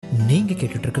நீங்க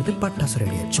கேட்டுட்டு இருக்கிறது பட்டாசு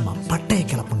ரேடியோ. சும்மா பட்டைய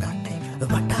கிளப்புங்க.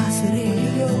 பட்டாசு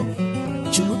ரேடியோ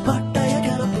சும்மா பட்டைய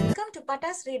கிளப்புங்க. Welcome to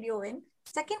பட்டாசு ரேடியோவின்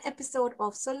செகண்ட் எபிசோட்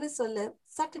ஆஃப் சொல்லு சொல்லு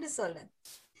சட்டுனு சொல்லு.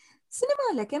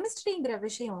 சினிமால கெமிஸ்ட்ரிங்கிற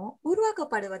விஷயம்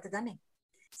உருவாக்கப்படுவது தானே.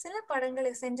 சில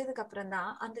படங்களை செஞ்சதுக்கு அப்புறம்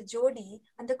தான் அந்த ஜோடி,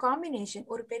 அந்த காம்பினேஷன்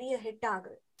ஒரு பெரிய ஹிட்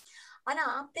ஆகுது. ஆனா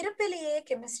பிறப்பிலேயே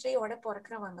கெமிஸ்ட்ரியோட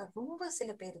பிறக்கிறவங்க ரொம்ப சில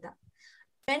பேர் தான்.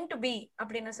 meant to be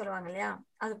அப்படின்னு சொல்லுவாங்க இல்லையா,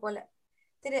 அது போல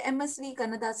திரு MSV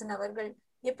கண்ணதாசன் அவர்கள்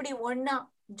எப்படி ஒன்னா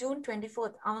ஜூன்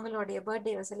 24 அவங்களுடைய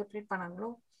பர்த்டேவை செலிப்ரேட் பண்ணாங்களோ,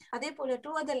 அதே போல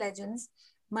two other legends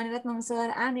Mani Ratnam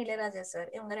sir and Ilaiyaraaja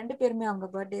sir, இவங்க ரெண்டு பேருமே அவங்க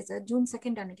பர்த்டே சார் ஜூன்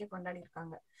 2 அன்னைக்கு கொண்டாடி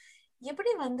இருக்காங்க.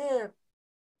 எப்படி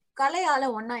கலையால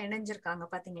ஒன்னா இணைஞ்சிருக்காங்க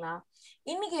பாத்தீங்களா.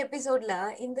 இன்னைக்கு எபிசோட்ல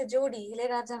இந்த ஜோடி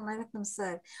இளையராஜா மணிரத்னம்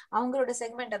சார் அவங்களோட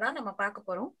செக்மெண்ட்டை தான் நம்ம பார்க்க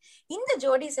போறோம். இந்த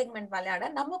ஜோடி செக்மெண்ட் விளையாட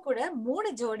நம்ம கூட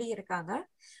 3 ஜோடி இருக்காங்க,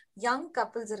 யங்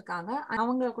கப்பிள்ஸ் இருக்காங்க.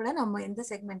 அவங்க கூட நம்ம இந்த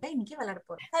செக்மெண்ட்டை இன்னைக்கு விளையாட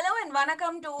போறோம். ஹலோ அண்ட்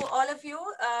வணக்கம் to all of you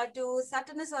to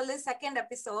சட்டுனு சொல்லு செகண்ட்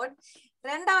எபிசோட்.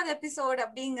 2வது எபிசோட்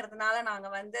அப்படிங்கிறதுனால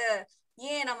நாங்க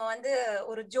ஏன் நம்ம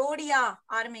ஒரு ஜோடியா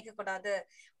ஆரம்பிக்க கூடாது,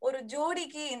 ஒரு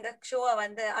ஜோடிக்கு இந்த ஷோவை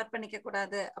அர்ப்பணிக்க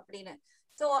கூடாது அப்படின்னு.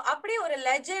 சோ அப்படி ஒரு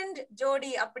லெஜெண்ட்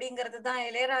ஜோடி அப்படிங்கிறது தான்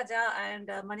இளையராஜா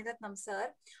அண்ட் மணிரத்னம் சார்.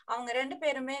 அவங்க ரெண்டு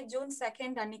பேருமே ஜூன்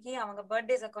 2 அன்னைக்கு அவங்க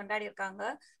பர்த்டேஸை கொண்டாடி இருக்காங்க.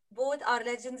 Both are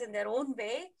legends in their own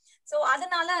way. So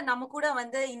அதனால நம்ம கூட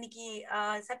இன்னைக்கு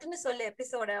சட்டுன்னு சொல்லு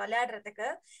எபிசோட விளையாடுறதுக்கு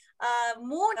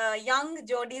 3 யங்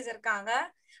ஜோடிஸ் இருக்காங்க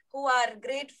who are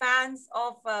great fans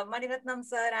of Maniratnam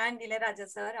sir and Ilayaraja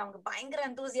sir. அவங்க பயங்கர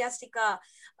enthusiastic-ஆ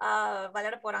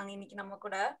விளையாட போறாங்க இன்னைக்கு நம்ம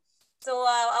கூட. So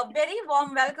a very warm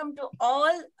welcome to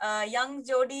all young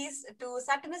jodies to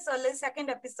Sattunu Sollu second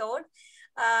episode.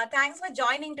 Thanks for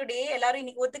joining today. எல்லாரும்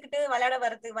இன்னைக்கு ஒத்துக்கிட்டு விளையாட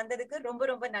வந்ததுக்கு ரொம்ப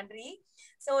ரொம்ப நன்றி.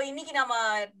 சோ இன்னைக்கு நம்ம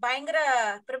பயங்கர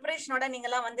ப்ரிப்பரேஷனோட நீங்க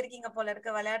எல்லாம் வந்திருக்கீங்க போல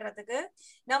இருக்கு விளையாடுறதுக்கு.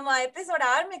 நம்ம எபிசோட்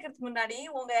ஆரம்பிக்கிறதுக்கு முன்னாடி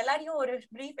உங்க எல்லாரையும் ஒரு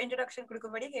பிரீஃப் இன்ட்ரோடக்ஷன்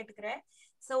கொடுக்கும்படி கேட்டுக்கிறேன்.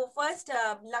 So first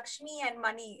Lakshmi and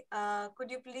Mani, could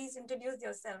you please introduce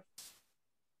yourself?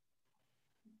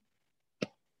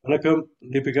 வணக்கம்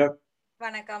தீபிகா.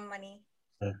 வணக்கம் மணி.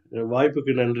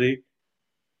 வாய்ப்புக்கு நன்றி.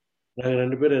 நாங்க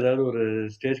 2 பேரும் ஏதாவது ஒரு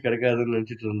ஸ்டேஜ் கிடைக்காதுன்னு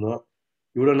நினைச்சிட்டு இருந்தோம்.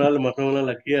 இவ்வளவு நாள் மற்றவங்களாம்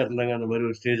லக்கியா இருந்தாங்க, அந்த மாதிரி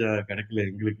ஒரு ஸ்டேஜ் கிடைக்கல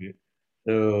எங்களுக்கு.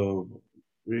 So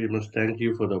we must thank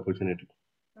you for the opportunity.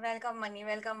 Welcome Mani,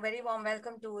 welcome, very warm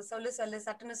welcome to Sollu Sollu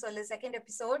Sattunu Sollu second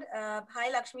episode. Hi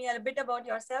Lakshmi, a bit about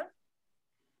yourself.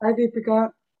 Hi Deepika,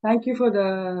 thank you for the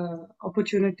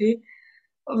opportunity.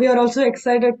 We are also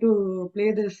excited to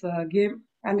play this game.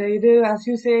 And இது as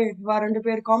you say, ரெண்டு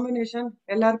பேர் combination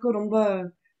எல்லாருக்கும் ரொம்ப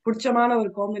பிடிச்சமான ஒரு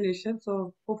combination. So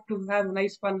hope to have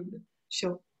nice fun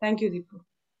show. Thank you Deepa.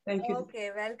 Thank you. Okay,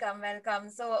 welcome.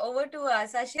 So over to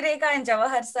Sashireka and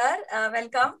Jawahar sir.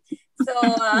 Welcome. So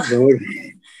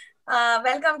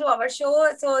welcome to our show.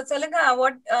 So சொல்லுங்க,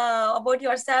 what about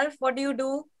yourself, what do you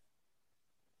do?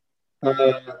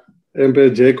 என்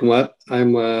பேர் Jayakumar. I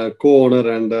am co-owner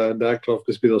and director of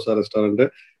Crispy Dosa restaurant.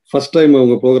 First time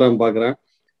உங்க program பார்க்குறேன்.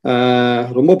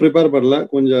 ரொம்ப prepare பண்ணல,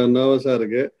 கொஞ்சம் நர்வஸாக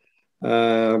இருக்கு.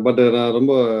 But நான்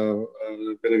ரொம்ப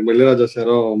எனக்கு இளையராஜா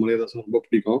சாரும் மணிதாசன் ரொம்ப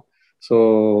பிடிக்கும். ஸோ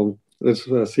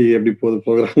சி எப்படி போகுது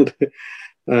ப்ரோக்ராம்.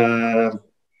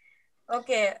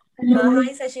 ஓகே,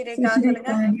 ஹாய் சஷிரேகா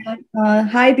சொல்லுங்க.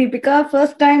 ஹாய் தீபிகா,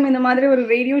 ஃபர்ஸ்ட் டைம் இந்த மாதிரி ஒரு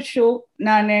ரேடியோ ஷோ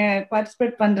நான்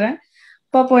பார்ட்டிசிபேட் பண்றேன்.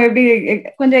 பாப்போம் எப்படி,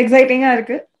 கொஞ்சம் எக்ஸைட்டிங்கா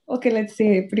இருக்கு. ஓகே, லெட்ஸ் see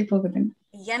எப்படி போகுது.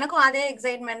 எனக்கும் அதே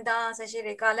எக்ஸைட்மெண்ட் தான்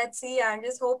Sashirekha. Let's see. I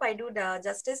just hope I do the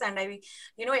justice and I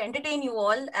entertain you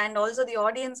all and also the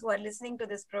audience who are listening to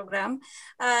this program.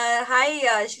 Hi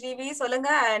Shrivi சொல்லுங்க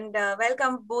and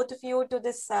welcome both of you to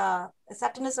this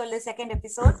Sattunu Sollu second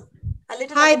episode.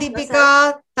 Hi Deepika,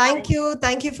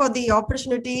 thank you for the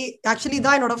opportunity. Actually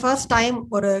தான் என்னோட first time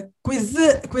ஒரு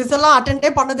quiz எல்லாம்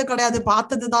அட்டெண்டே பண்ணது கிடையாது,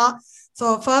 பார்த்தது தான். So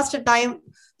first time.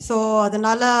 So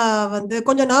அதனால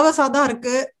கொஞ்சம் நர்வஸாக தான்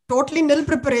இருக்கு. டோட்டலி நில்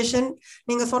ப்ரிப்பரேஷன்.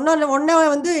 நீங்க சொன்ன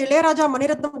ஒன்னே இளையராஜா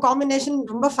மணிரத்னம் காம்பினேஷன்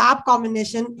ரொம்ப ஃபேப்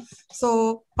காம்பினேஷன். ஸோ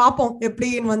பார்ப்போம்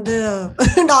எப்படின்னு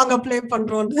நாங்க ப்ளே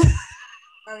பண்றோம்.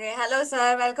 Okay, hello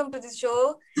sir, welcome to the show.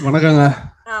 வணக்கங்க.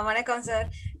 வணக்கம் சார்.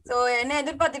 சோ என்ன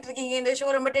எதிர்பார்த்துட்டு இருக்கீங்க? இந்த ஷோ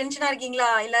ரொம்ப டென்ஷனா இருக்கீங்களா,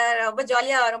 இல்ல ரொம்ப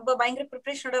ஜாலியா ரொம்ப பயங்கர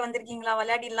ப்ரிப்பரேஷனோட வந்திருக்கீங்களா,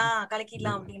 விளையாடிடலாம்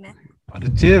கலக்கிடலாம் அப்படின்னு?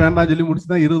 பரீட்சையே வேண்டாம் சொல்லி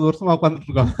முடிச்சுதான் 20 வருஷமா உட்காந்துட்டு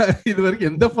இருக்காங்க. இது வரைக்கும்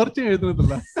எந்த பரீட்சையும் எழுதுனது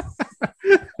இல்ல.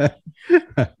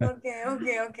 ஓகே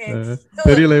ஓகே ஓகே,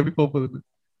 தெரியல எப்படி போகுதுன்னு.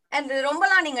 அண்ட்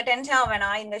ரொம்பலாம் நீங்க டென்ஷன் ஆக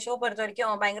வேணாம். இந்த ஷோ பொறுத்த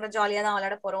வரைக்கும் பயங்கர ஜாலியா தான்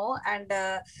விளையாட போறோம். அண்ட்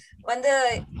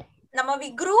நம்ம we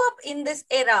grew up in this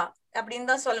era. அப்படின்னு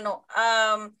தான் சொல்லணும்.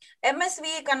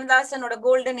 எம்எஸ்வி கண்ணதாசனோட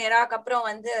கோல்டன் எராக்கு அப்புறம்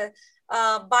வந்து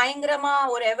பயங்கரமா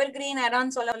ஒரு எவர்கிரீன்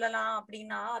எரான்னு சொல்லலாம்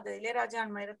அப்படின்னா அது இளையராஜா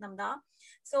அண்ட் மணிரத்னம் தான்.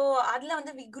 So அதுல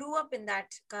வந்து we grew up in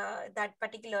that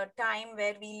particular time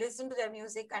where we listen to their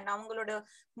music and அவங்களோட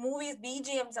மூவிஸ்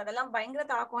BGMs அதெல்லாம் பயங்கர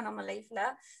தாக்கம் நம்ம லைஃப்ல.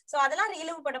 ஸோ அதெல்லாம்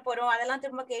ரீலிவ் பண்ண போறோம், அதெல்லாம்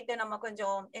திரும்ப கேட்டு நம்ம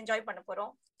கொஞ்சம் என்ஜாய் பண்ண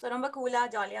போறோம். ஸோ ரொம்ப கூலா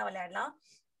ஜாலியா விளையாடலாம்.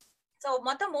 ஸோ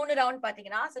மொத்தம் 3 ரவுண்ட்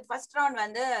பாத்தீங்கன்னா ஃபர்ஸ்ட் ரவுண்ட்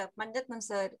வந்து மணிரத்னம்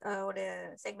சார் ஒரு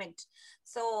segment.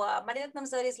 So Mani Ratnam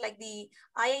sir is like the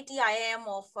IIT IIM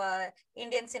of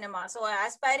Indian cinema. So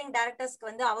aspiring டைரக்டர்ஸ்க்கு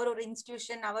வந்து அவர் ஒரு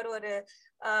இன்ஸ்டிடியூஷன், அவர் ஒரு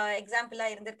எக்ஸாம்பிளா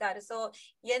இருந்திருக்காரு. ஸோ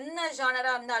என்ன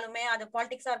ஜானரா இருந்தாலுமே அது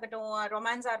பாலிடிக்ஸா இருக்கட்டும்,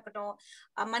 ரொமான்ஸா இருக்கட்டும்,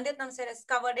 Mani Ratnam sir has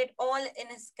covered it all in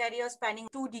his career spanning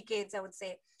 2 decades, I would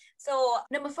say. So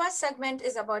நம்ம first segment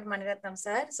is about Mani Ratnam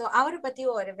sir. So அவரை பத்தி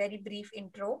ஒரு வெரி பிரீஃப்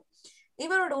இன்ட்ரோ.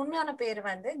 இவரோட உண்மையான பேர்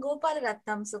வந்து கோபால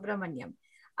ரத்னம் சுப்பிரமணியம்.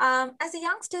 as a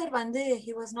youngster வந்து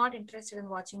he was not interested in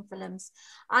watching films.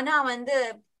 ஆனா வந்து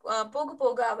போக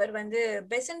போக அவர் வந்து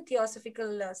பெசன்ட்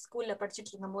தியோசபிக்கல் ஸ்கூல்ல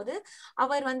படிச்சுட்டு இருக்கும் போது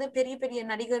அவர் வந்து பெரிய பெரிய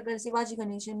நடிகர்கள் சிவாஜி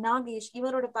கணேசன், நாகேஷ்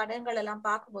இவரோட படங்கள் எல்லாம்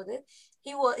பார்க்கும்போது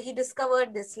he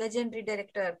discovered this legendary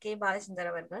director K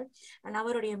Balachander அவர்கள். and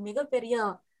அவருடைய மிகப்பெரிய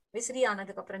விசிறி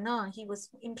ஆனதுக்கு அப்புறம் தான் he was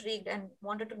intrigued and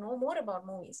wanted to know more about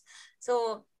movies. so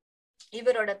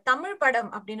இவரோட தமிழ் படம்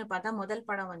அப்படின்னு பார்த்தா முதல்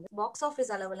படம் வந்து பாக்ஸ் ஆபீஸ்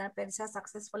அளவுல பெருசா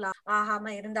சக்சஸ்ஃபுல்லா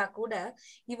ஆகாம இருந்தா கூட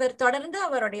இவர் தொடர்ந்து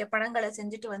அவருடைய படங்களை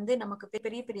செஞ்சுட்டு வந்து நமக்கு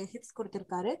பெரிய பெரிய ஹிட்ஸ்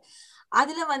கொடுத்திருக்காரு.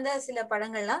 அதுல வந்து சில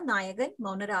படங்கள்லாம் நாயகன்,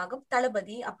 மௌனராகம்,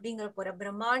 தளபதி அப்படிங்கிற ஒரு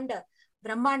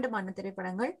பிரம்மாண்டமான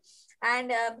திரைப்படங்கள்.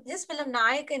 and this film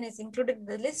Nayakan is included in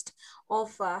the list of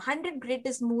 100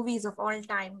 greatest movies of all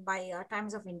time by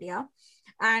Times of India.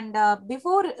 and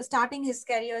before starting his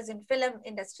careers in film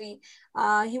industry,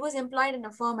 he was employed in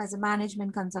a firm as a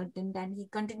management consultant and he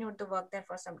continued to work there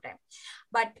for some time.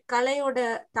 but கலையோட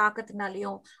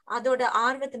தாக்கத்தினாலையும் அதோட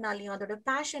ஆர்வத்தினாலையும் அதோட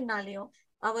பேஷன்னாலையும்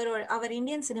அவர்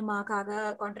Indian சினிமாக்காக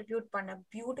contribute பண்ண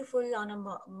பியூட்டிஃபுல்லான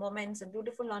moments,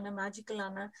 பியூட்டிஃபுல்லான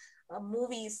மேஜிக்கலான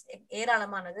movies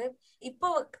ஏராளமானது. இப்போ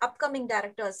upcoming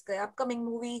டைரக்டர்ஸ்க்கு, upcoming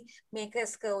movie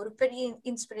மேக்கர்ஸ்க்கு ஒரு பெரிய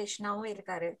இன்ஸ்பிரேஷனாவும்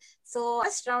இருக்காரு. So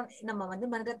first round நம்ம வந்து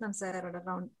மணிரத்னம் சாரோட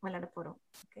ரவுண்ட் விளையாட போறோம்.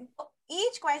 ஓகே,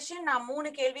 ஈச் கொஸ்டின் நான்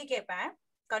 3 கேள்வி கேட்பேன்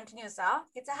கண்டினியூஸா.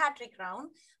 It's a hat-trick round.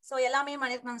 So எல்லாமே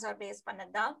மணிரத்னம் சார் பேஸ்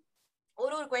பண்ணதுதான்.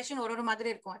 ஒரு question ஒரு மாதிரி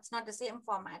இருக்கும். It's not the same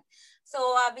format. So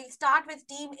we'll start with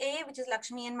team A, which is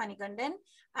Lakshmi and Manikandan,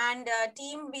 and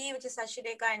team B, which is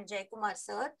Sashireka and Jaykumar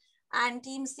sir, and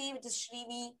team C, which is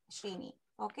Srini.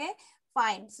 Okay,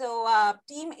 fine. So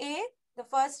team A, the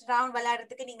first round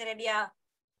விளையாடுறதுக்கு நீங்க ரெடியா?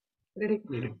 Ready.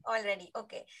 Already.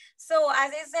 Okay. So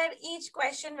as I said, each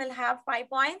question will have 5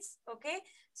 points. Okay.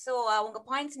 So உங்க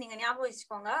points நீங்க ஞாபகம்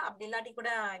வச்சுக்கோங்க. அப்படி இல்லாட்டி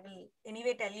கூட I will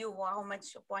anyway tell you how much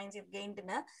points you've gained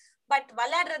ன்னு. பட்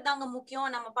விளையாடுறது தாங்க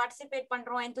முக்கியம். நம்ம பார்ட்டிசிபேட்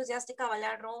பண்றோம், எந்தூசியாஸ்டிக்கா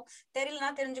விளையாடுறோம், தெரியலனா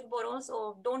தெரிஞ்சுக்க போறோம். So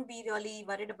don't be really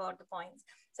worried about the points.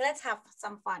 So let's have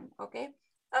some fun. Okay.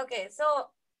 Okay. So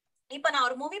இப்ப நான்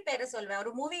ஒரு மூவி பேரை சொல்வேன்,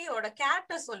 ஒரு மூவியோட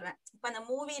கேரக்டர் சொல்வேன். இப்ப அந்த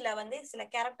மூவில வந்து சில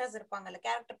கேரக்டர்ஸ் இருப்பாங்கல்ல,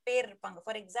 கேரக்டர் பேர் இருப்பாங்க.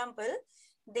 ஃபார் எக்ஸாம்பிள்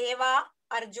தேவா,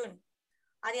 அர்ஜுன்,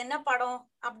 அது என்ன படம்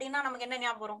அப்படின்னா நமக்கு என்ன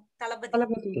ஞாபகம் வரும்?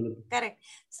 தளபதி. கரெக்ட்.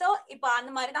 சோ இப்ப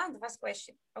அந்த மாதிரி தான் the first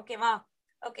question. ஓகேவா?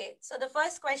 Okay. So the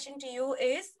first question to you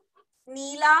is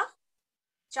Neela,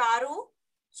 sir,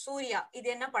 Surya, இது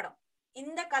என்ன படம்?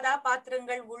 இந்த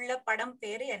கதாபாத்திரங்கள் உள்ள படம்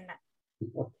பேரு என்ன?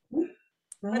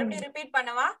 மறுபடியும் ரிப்பீட்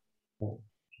பண்ணவா?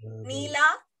 நீலா,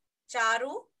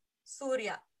 சாரு,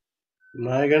 சூர்யா.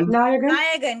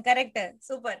 நாயகன். கரெக்ட்.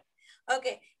 சூப்பர்.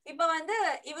 ஓகே, இப்ப வந்து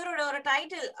இவரோட ஒரு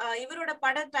டைட்டில், இவரோட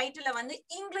பட டைட்டில வந்து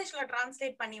இங்கிலீஷ்ல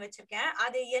டிரான்ஸ்லேட் பண்ணி வச்சிருக்கேன்.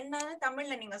 அது என்னன்னு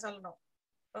தமிழ்ல நீங்க சொல்லணும்.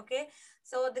 Okay,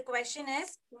 so the question is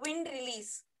wind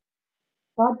release.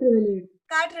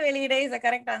 காற்று வெளியீடு is the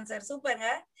correct answer. சூப்பர்ங்க.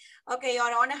 Okay, you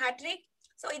are on a hat trick.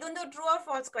 So இது வந்து true or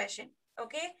false question.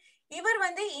 Okay, இவர்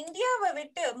வந்து இந்தியாவை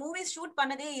விட்டு மூவிஸ் ஷூட்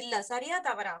பண்ணதே இல்ல, சரியா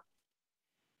தவறா?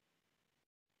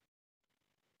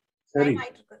 சரி.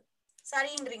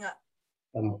 சரின்றீங்க?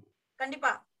 ஆமா.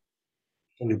 கண்டிப்பா?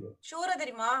 கண்டிப்பா. ஷூரா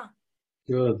தெரியுமா?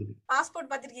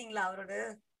 பாஸ்போர்ட் பாத்திருக்கீங்களா அவரோட?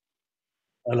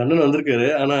 லண்டன் வந்திருக்காரு,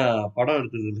 ஆனா படம்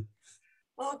எடுத்தது இல்ல.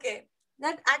 Okay,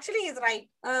 that actually is right.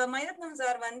 Mani Ratnam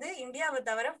sir வந்து இந்தியாவை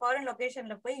தவிர ஃபாரின்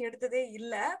லொகேஷன்ல போய் எடுத்ததே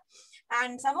இல்ல.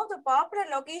 and some of the popular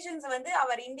locations வந்து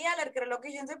அவர் இந்தியால இருக்கிற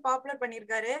லொகேஷன்ஸே பாப்புலர்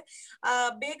பண்ணிருக்காரு.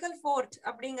 பேக்கல் ஃபோர்ட்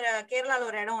அப்படிங்கிற கேரளால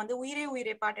ஒரு இடம் வந்து உயிரே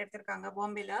உயிரே பாட்டு எடுத்திருக்காங்க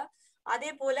பாம்பேல.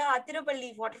 அதே போல அத்திரப்பள்ளி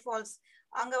வாட்டர் ஃபால்ஸ்,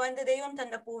 அங்க வந்து தெய்வம்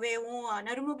தந்த பூவேவும்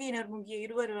நறுமுகி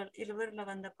இருவர்ல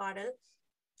வந்த பாடல்.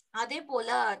 அதே போல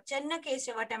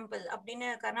சென்னகேசவ டெம்பிள் அப்படின்னு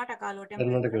கர்நாடகால டெம்பிள்,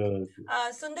 கர்நாடகா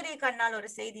சுந்தரி கண்ணால் ஒரு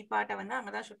செய்தி பாட்டை வந்து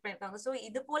அங்கதான் ஷூட் பண்ணிருக்காங்க. சோ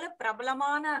இது போல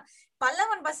பிரபலமான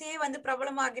பல்லவன் பஸ்ஸே வந்து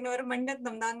பிரபலமாகின ஒரு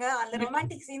மண்டபம் தாங்க. அந்த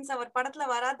ரொமான்டிக் சீன்ஸ் அவர் படத்துல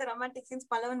வராத ரொமான்டிக் சீன்ஸ்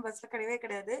பல்லவன் பஸ்ல கிடையவே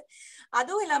கிடையாது.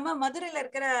 அதுவும் இல்லாம மதுரையில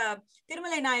இருக்கிற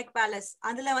திருமலை நாயக் பேலஸ்,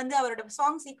 அதுல வந்து அவரோட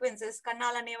சாங் சீக்வன்சஸ்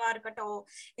கண்ணால நேவா இருக்கட்டும்,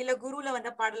 இல்ல குருல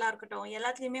வந்த பாடலா இருக்கட்டும்,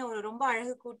 எல்லாத்துலயுமே ஒரு ரொம்ப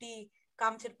அழகு கூட்டி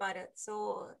காமிச்சிருப்பாரு. So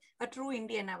a true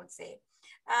Indian, I would say.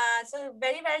 So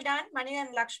very well done, Mani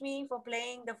and Lakshmi, for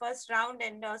playing the first round,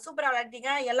 and super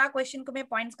ஆடிட்டீங்க. எல்லா क्वेश्चनக்குமே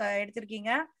பாயிண்ட்ஸ்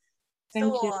எடுத்திருக்கீங்க. So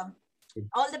Thank you.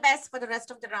 all the best for the rest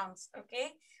of the rounds.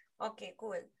 Okay,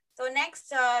 cool. So next,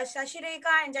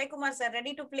 Shashireka and Jaykumar sir,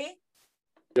 ready to play?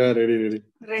 Yeah, ready.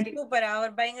 Super,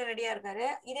 அவர் பயங்கர ரெடியா இருக்காரு.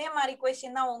 இதே மாதிரி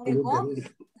क्वेश्चन தான் உங்களுக்கும்.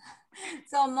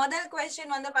 So முதல் क्वेश्चन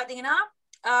வந்து பாத்தீங்கன்னா,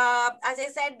 as I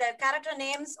said, the character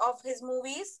names of his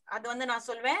movies, அது வந்து நான்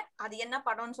சொல்வேன், அது என்ன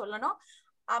படம்னு சொல்லணும்.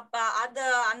 அப்ப அது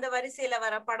அந்த வரிசையில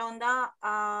வர படம் தான்.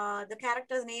 the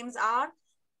characters names are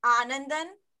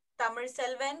Anandan, Tamil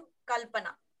Selvan,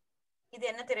 Kalpana. இது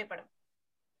என்ன திரைப்படம்?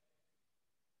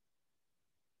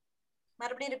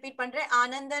 மறுபடியும் ரிப்பீட் பண்றேன்,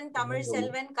 ஆனந்தன், தமிழ்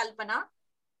செல்வன், கல்பனா.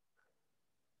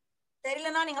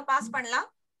 தெரியலனா நீங்க பாஸ் பண்ணலாம்.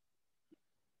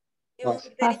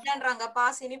 இவங்களுக்கு தெரியலன்றாங்க.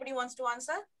 Pass. anybody wants to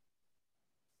answer?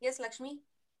 Yes, Lakshmi.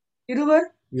 இருவர்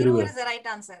is the right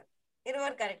answer.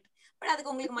 Iruvar correct. But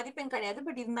அதுக்கு உங்களுக்கு மதிப்பெண் கிடையாது.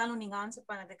 பட் இருந்தாலும் நீங்க ஆன்சர்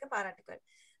பண்ணதுக்கு பாராட்டுக்கள்.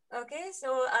 ஓகே, சோ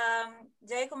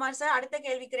ஜெயக்குமார் சார், அடுத்த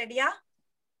கேள்விக்கு ரெடியா?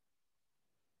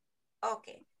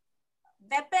 Okay.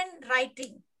 Weapon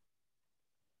writing.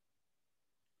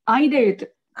 Aayutha Ezhuthu.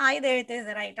 Aayutha Ezhuthu is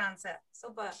the right answer.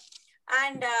 Super.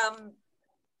 And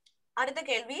அடுத்த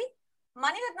கேள்வி,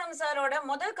 மணிரத்னம் சாரோட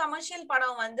முதல் கமர்ஷியல்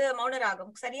படம் வந்து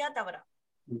மௌனராகம், சரியா தவறா?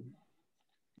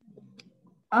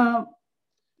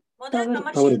 முதல்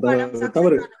கமர்ஷியல் படம்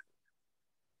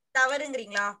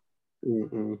தவறுங்கிறீங்களா?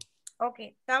 ஓகே,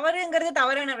 தவறுங்கிறது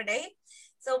தவறான விடை.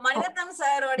 சோ மணிரத்னம்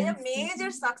சாரோட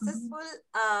major successful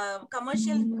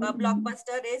commercial black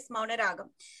Bastar is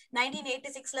Mouna Ragam.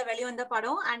 1986ல வெளிவந்த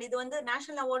படம். அண்ட் இது வந்து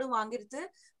national அவார்டும் வாங்கிருக்கு.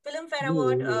 Filmfare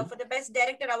award for the best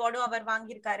director அவார்டும் அவர்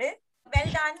வாங்கியிருக்காரு.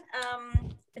 Well done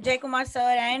Jaykumar sir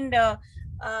and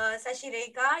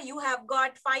Shashireka, you have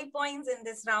got 5 points in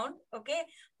this round. Okay,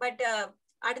 but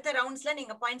அடுத்த ரவுண்ட்ஸ்ல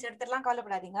நீங்க பாயிண்ட்ஸ் எடுத்துடலாம்,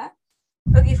 கவலைப்படாதீங்க.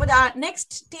 Okay, for the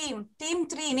next team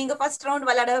 3, நீங்க ஃபர்ஸ்ட் ரவுண்ட்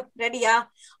விளையாட ரெடியா?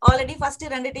 ஆல்ரெடி ஃபர்ஸ்ட்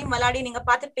 2 டீம் விளையாடி நீங்க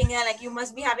பாத்துப்பீங்க. like you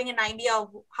must be having an idea of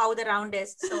how the round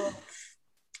is. So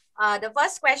the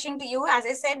first question to you, as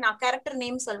I said, நான் character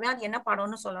name சொல்வேன், அது என்ன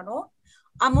படம்னு சொல்லணும்.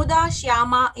 அமுதா,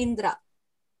 ஷியாமா, இந்திரா.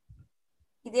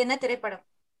 இது என்ன திரைப்படம்?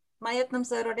 மணிரத்னம்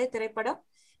சாரோட திரைப்படம்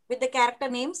with the character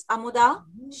names Amudha,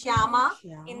 Shyama,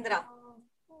 Indira.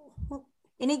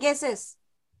 Any guesses?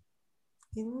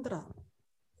 Indira.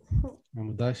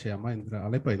 Amudha, Shyama, Indira.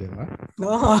 அலைப்பா இதுங்களா?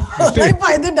 அலைப்பா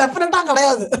இது டெஃபினட்டா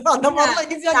கிடையாது. அந்த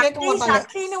மாதிரி ஈஸியா கேட்க மாட்டாங்க.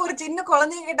 சக்தின்னு ஒரு சின்ன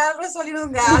குழந்தைங்க கிட்ட கூட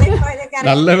சொல்லிடுங்க. அலைப்பா இது கேரக்டர்.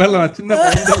 நல்ல வேளை நான் சின்ன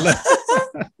குழந்தை இல்ல.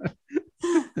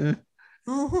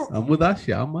 அமுதா,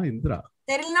 ஷியாமா, இந்திரா.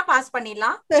 தெரியலனா பாஸ்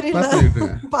பண்ணிடலாம். தெரியல.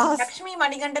 லட்சுமி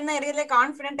மணிகண்டன் தான் ஏரியால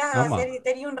கான்ஃபிடென்ட்டா சரி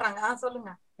தெரியும்ன்றாங்க. சொல்லுங்க.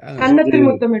 கன்னத்தில்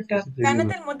முத்தமிட்டார்.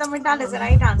 கன்னத்தில் முத்தமிட்டால் is the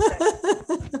right answer.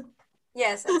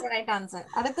 Yes, that's the right answer.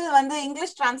 அடுத்து வந்து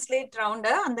இங்கிலீஷ் டிரான்ஸ்லேட் ரவுண்ட்.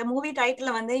 அந்த மூவி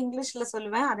டைட்டில் வந்து இங்கிலீஷ்ல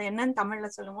சொல்லுவேன், அது என்னன்னு தமிழ்ல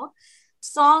சொல்லுவோம்.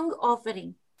 Song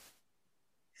offering.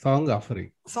 Song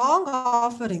offering. Song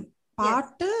offering.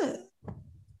 பாட்டு,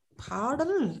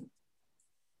 பாடல்,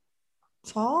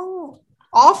 song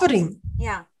offering.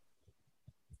 Yeah.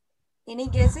 Any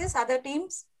guesses, other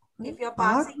teams? If you're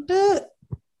passing.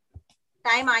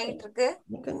 Time ஆயிட்டு இருக்கு.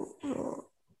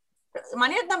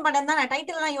 மணிரத்னம் படம் தான்,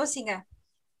 டைட்டில் எல்லாம் யோசிங்க.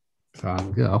 சாங்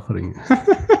ஆஃபரிங்.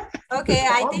 ஓகே,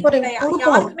 ஐ திங்க்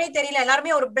யாருக்குமே தெரியல,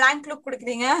 எல்லாருமே ஒரு blank look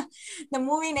கொடுக்குறீங்க. The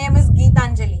movie name is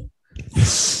Gitanjali.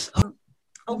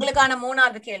 உங்களுக்கான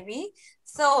 3வது கேள்வி.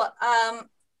 So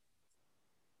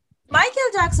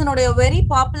மைக்கேல் ஜாக்சனோட வெரி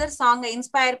பாப்புலர் சாங்கை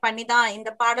இன்ஸ்பயர் பண்ணி தான் இந்த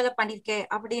பாடலை பண்ணிருக்கேன்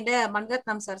அப்படின்னு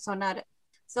மணிரத்னம் சார் சொன்னாரு.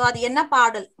 சோ அது என்ன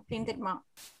பாடல் அப்படின்னு தெரியுமா?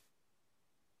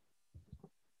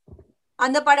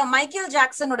 அந்த படம் மைக்கேல்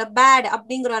ஜாக்சனோட பேட்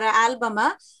அப்படிங்கிற ஒரு ஆல்பமை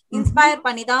இன்ஸ்பயர்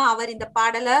பண்ணி தான் அவர் இந்த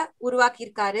பாடலை உருவாக்கி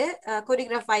இருக்காரு.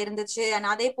 கொரியோகிராஃப் ஆயிருந்துச்சு.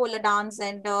 அதே போல டான்ஸ்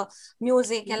அண்ட்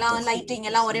மியூசிக் எல்லாம், லைட்டிங்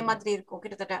எல்லாம் ஒரே மாதிரி இருக்கும்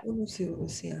கிட்டத்தட்ட.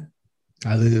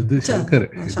 அது இது சங்கர்.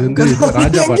 இது வந்து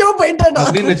ராஜா பாட்டு.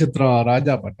 அக்னி நட்சத்திரம்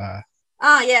ராஜா பாட்டா?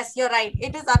 Yes, you're right.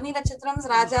 It is Agni Natchatram's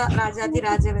Rajadi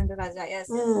Rajavendra Raja. Yes,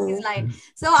 he's right.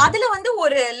 So அதுல வந்து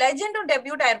ஒரு லெஜெண்டும்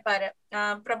debut ஆயிருப்பாரு,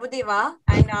 Prabhudeva.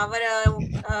 And our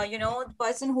the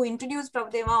person who introduced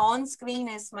Prabhudeva on screen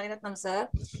is Maniratnam sir.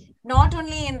 Not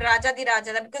only in Rajadi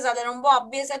Raja, because அது ரொம்ப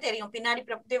ஆப்வியஸா தெரியும் பின்னாடி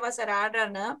Prabhudeva sir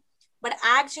ஆடுறாருன்னு. But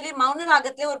actually மௌன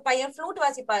ராகத்திலே ஒரு பையன் ஃப்ளூட்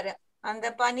வாசிப்பாரு அந்த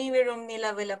பனி விழும்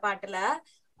நிலவுல பாட்டுல.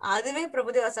 அதுவே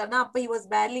பிரபுதேவா சார் தான். அப்ப he was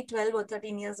barely 12 or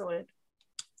 13 years old.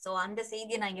 So அந்த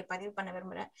செய்தியை நான் இங்க பதிவு பண்ண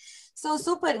விரும்புறேன். சோ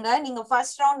சூப்பருங்க. நீங்க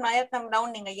ஃபர்ஸ்ட் ரவுண்ட் மயக்கம்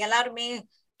ரவுண்ட் நீங்க எல்லாருமே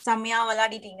செம்மையா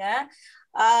விளையாடிட்டீங்க.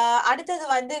 அடுத்தது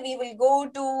வந்து we will go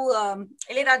to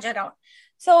Ilaiyaraaja round.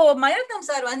 So மயக்கம்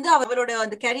சார் வந்து அவரோட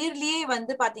அந்த கரியர்லயே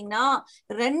வந்து பாத்தீங்கன்னா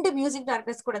 2 மியூசிக்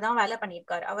டைரக்டர்ஸ் கூட தான் வேலை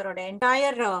பண்ணியிருக்காரு அவரோட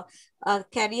என்டையர்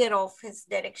கரியர் ஆஃப் ஹிஸ்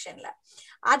டைரக்ஷன்ல.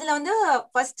 அதுல வந்து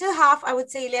first half I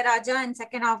would say Ilaiyaraaja and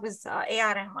second half is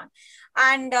AR Rahman.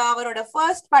 And அவரோட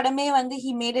ஃபர்ஸ்ட் படமே வந்து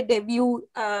he made a debut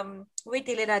with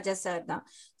Ilaiyaraaja sir தான்.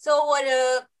 சோ ஒரு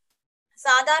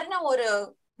சாதாரண ஒரு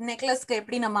நெக்லஸ்க்கு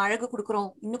எப்படி நம்ம அழகு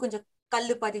கொடுக்குறோம், இன்னும் கொஞ்சம்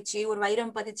கல்லு பதிச்சு ஒரு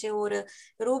வைரம் பதிச்சு ஒரு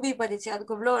ரூபி பதிச்சு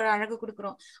அதுக்கு இவ்வளவு ஒரு அழகு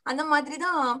கொடுக்குறோம். அந்த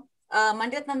மாதிரிதான்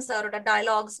மணிரத்னம் சாரோட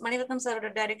டயலாக்ஸ், மணிரத்னம் சாரோட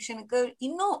டைரக்ஷனுக்கு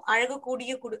இன்னும் அழகு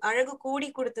கூடி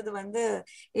கொடுத்தது வந்து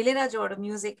இளையராஜாவோட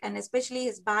music and especially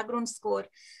his background score.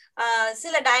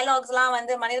 சில டயலாக்ஸ் எல்லாம்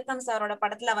வந்து மணிரத்னம் சாரோட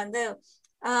படத்துல வந்து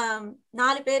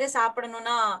 4 பேரு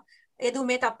சாப்பிடணும்னா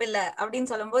எதுவுமே தப்பில்ல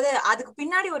அப்படின்னு சொல்லும் போது அதுக்கு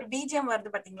பின்னாடி ஒரு பிஜிஎம்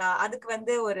வருது பாத்தீங்களா, அதுக்கு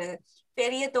வந்து ஒரு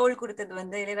பெரிய தோல் கொடுத்தது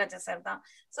வந்து இளையராஜா சார் தான்.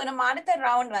 சோ நம்ம அடுத்த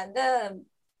ரவுண்ட் வந்து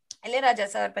இளையராஜா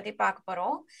சார் பத்தி பார்க்க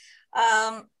போறோம்.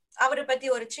 அவரை பத்தி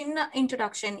ஒரு சின்ன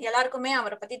இன்ட்ரோடக்ஷன். எல்லாருக்குமே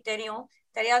அவரை பத்தி தெரியும்,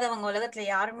 தெரியாதவங்க உலகத்துல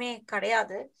யாருமே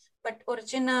கிடையாது. பட் ஒரு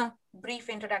சின்ன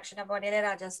brief introduction about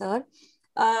Ilaiyaraaja sir.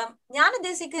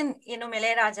 Gnanadesikan enum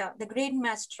Ilayaraja, the great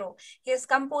maestro. He has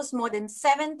composed more than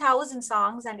 7,000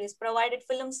 songs and he has provided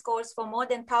film scores for more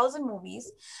than 1,000 movies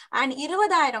and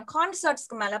 20,000 concerts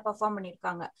ku mela perform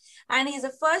pannirukanga. And he is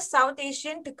the first South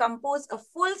Asian to compose a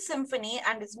full symphony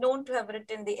and is known to have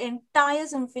written the entire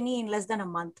symphony in less than a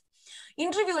month.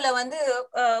 இன்டர்வியூல வந்து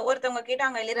ஒருத்தவங்க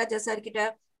கேட்டாங்க Ilaiyaraaja sir கிட்ட,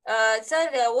 sir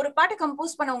ஒரு பாட்டு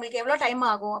compose பண்ண உங்களுக்கு எவ்வளவு டைம்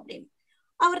ஆகும் அப்படின்னு.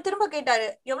 அவர் திரும்ப கேட்டாரு,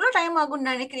 எவ்வளவு டைம் ஆகும்னு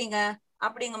நினைக்கிறீங்க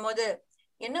அப்படிங்கும் போது,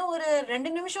 என்ன ஒரு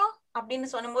 2 நிமிஷம் அப்படின்னு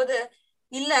சொல்லும் போது,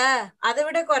 இல்ல அதை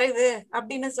விட குறைவு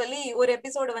அப்படின்னு சொல்லி ஒரு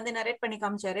எபிசோடு வந்து நரேட் பண்ணி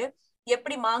காமிச்சாரு,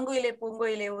 எப்படி மாங்குயிலே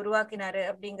பூங்குயிலே உருவாக்கினாரு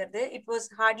அப்படிங்கிறது. It was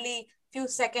hardly few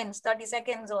seconds, 30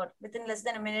 seconds or within less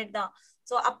than a minute தான்.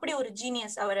 சோ அப்படி ஒரு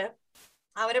ஜீனியஸ்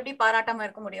அவர் எப்படி பாராட்டாம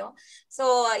இருக்க முடியும். சோ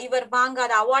இவர்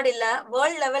வாங்காத அவார்டு இல்ல,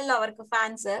 வேர்ல்ட் லெவல்ல அவருக்கு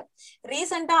ஃபேன்ஸ்.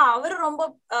 ரீசெண்டா அவரு ரொம்ப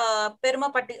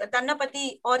பெருமைப்பட்டு தன்னை பத்தி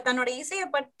அவர் தன்னோட இசையை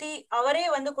பத்தி அவரே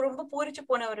வந்து ரொம்ப பூரிச்சு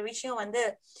போன ஒரு விஷயம் வந்து,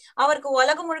 அவருக்கு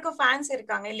உலகம் முழுக்க ஃபேன்ஸ்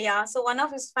இருக்காங்க இல்லையா. So one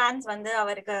of his fans வந்து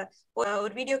அவருக்கு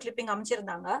ஒரு வீடியோ கிளிப்பிங்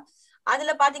அமைச்சிருந்தாங்க.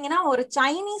 அதுல பாத்தீங்கன்னா ஒரு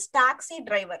சைனீஸ் டாக்ஸி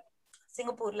டிரைவர்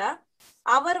சிங்கப்பூர்ல,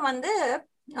 அவர் வந்து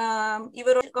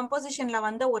இவரோட கம்போசிஷன்ல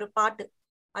வந்த ஒரு பாட்டு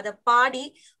அத பாடி,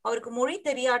 அவருக்கு மொழி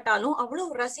தெரியாட்டாலும்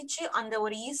அவ்வளவு ரசிச்சு அந்த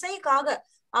ஒரு இசைக்காக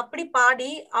அப்படி பாடி,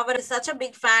 அவர் such a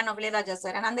big fan of Ilaiyaraaja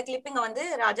sir. அந்த கிளிப்பிங்க வந்து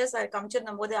ராஜா சார்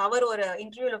காமிச்சிருந்த போது அவர் ஒரு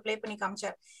இன்டர்வியூல பிளே பண்ணி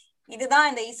காமிச்சார், இதுதான்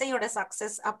இந்த இசையோட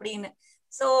சக்சஸ் அப்படின்னு.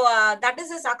 So that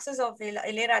is the success of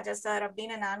Ilaiyaraaja sir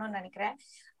அப்படின்னு நானும் நினைக்கிறேன்.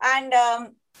 அண்ட்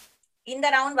இந்த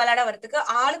ரவுண்ட் விளையாட வரதுக்கு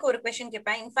ஆளுக்கு ஒரு கொஸ்டின்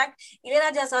கேட்பேன். இன்ஃபேக்ட்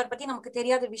இளையராஜா சார் பத்தி நமக்கு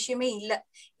தெரியாத விஷயமே இல்ல,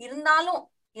 இருந்தாலும்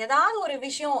ஏதாவது ஒரு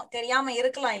விஷயம் தெரியாம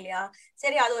இருக்கலாம் இல்லையா.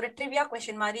 சரி, அது ஒரு ட்ரிவியா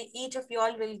கொஸ்டின் மாதிரி. Each of you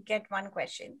all will get 1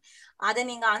 question. அதை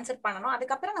நீங்க ஆன்சர் பண்ணணும்.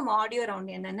 அதுக்கப்புறம் நம்ம ஆடியோ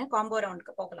ரவுண்ட் என்னன்னு காம்போ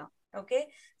ரவுண்டுக்கு போகலாம். ஓகே,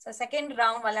 சோ செகண்ட்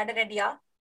ரவுண்ட் விளையாட ரெடியா?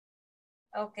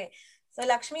 Okay, so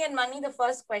Lakshmi and money, the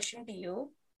first question to you.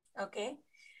 Okay,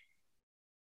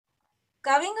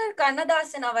 கவிஞர்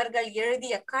கண்ணதாசன் அவர்கள்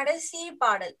எழுதிய கடைசி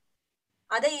பாடல்,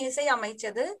 அதை இசை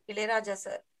அமைச்சது இளையராஜா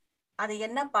சார். அது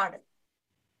என்ன பாடல்?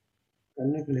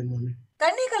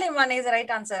 கண்ணி கலைமானே is the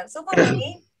right answer. Super மணி,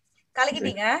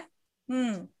 கலக்கிட்டீங்க.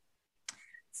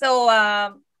 So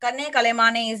Kanne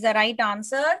Kalaimaane is the right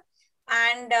answer.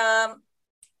 And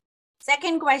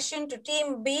second question to team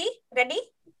B. Ready?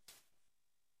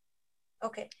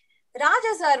 Okay.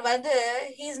 Raja sir வந்து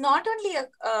he is not only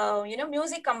a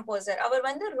music composer. அவர்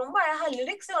வந்து ரொம்ப அழகா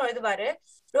லிரிக்ஸ் எழுதுவாரு,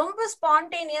 ரொம்ப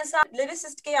ஸ்பான்டேனியஸா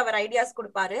லிரிசிஸ்ட்கே அவர் ஐடியாஸ்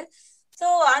கொடுப்பாரு. சோ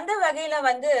அந்த வகையில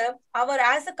வந்து அவர்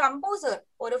ஆஸ் அ கம்போசர்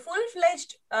ஒரு ஃபுல்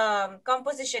ஃபிளெஜ்ட்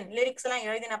கம்போசிஷன் லிரிக்ஸ் எல்லாம்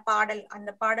எழுதின பாடல், அந்த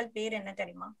பாடல் பேர் என்ன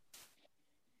தெரியுமா?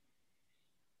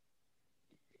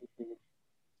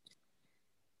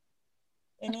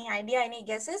 Any idea, any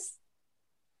guesses?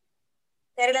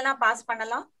 தெரியலனா பாஸ்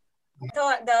பண்ணலாம். So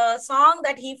the song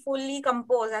that he fully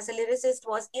composed as a lyricist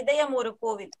was இதயம் ஒரு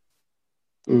கோவில்.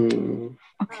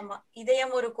 ஆமா,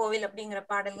 இதயம் ஒரு கோவில் அப்படிங்கிற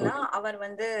பாடல்லாம் அவர்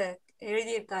வந்து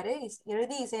எழுதியிருக்காரு,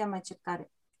 எழுதி இசையமைச்சிருக்காரு.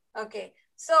 Okay,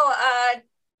 so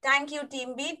thank you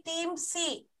team B. Team C,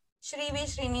 Srivi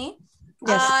Srini.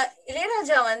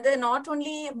 Ilaiyaraaja வந்து நாட்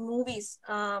ஓன்லி மூவிஸ்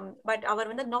பட் அவர்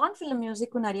வந்து நான் ஃபிலிம்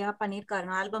மியூசிக்கும் நிறைய பண்ணிருக்காரு,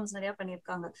 ஆல்பம்ஸ் நிறைய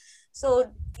பண்ணிருக்காங்க. So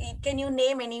can you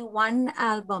name any one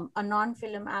album, a non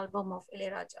film album of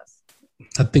Ilayaraja's?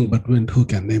 Nothing but wind. Who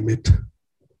can name it?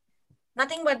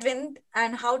 Nothing but wind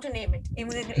and how to name it.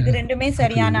 இது ரெண்டுமே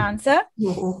சரியான ஆன்சர்.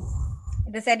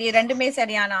 இது சரி, ரெண்டுமே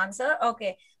சரியான answer.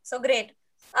 Okay, so great.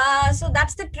 So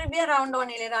that's the trivia round on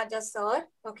Ilayaraja sir.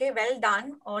 Okay, well done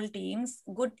all teams.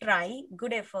 Good try,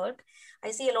 good effort.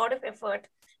 I see a lot of effort.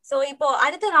 So இப்போ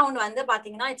அடுத்த round வந்து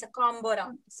பாத்தீங்கன்னா it's a combo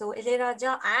round. So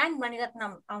Ilayaraja and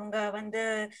Maniratnam அவங்க வந்து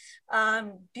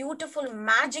beautiful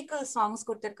magical songs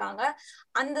கொடுத்திருக்காங்க.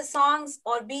 அந்த songs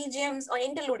or BGMs or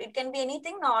interlude, it can be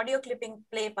anything. நான் audio clipping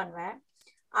play பண்ணுவேன்.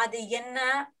 அது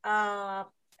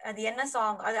என்ன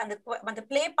சாங், அது அந்த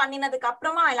ப்ளே பண்ணினதுக்கு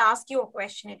அப்புறமா I'll ask you a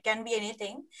question. It can be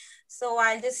anything. So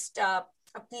I'll just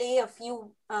play a few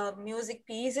music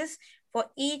pieces for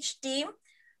each team.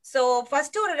 So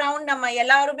first ஒரு round நம்ம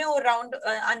எல்லாருமே ஒரு ரவுண்ட்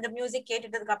அந்த மியூசிக்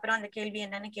கேட்டதுக்கு அப்புறம் அந்த கேள்வி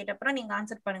என்னன்னு கேட்ட அப்புறம் நீங்க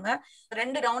ஆன்சர் பண்ணுங்க.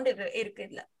 2 ரவுண்ட் இருக்கு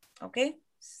இதுல. ஓகே,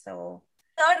 so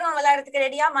third round விளையாடுறதுக்கு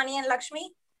ரெடியா மணி and Lakshmi?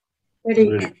 Ready.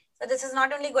 So this is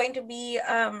not only going to be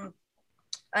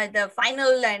the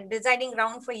final and deciding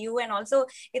round for you, and also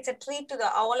it's a treat to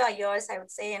all our ears, I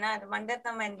would say. ஏன்னா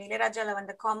மண்டத்தம் and இளையராஜால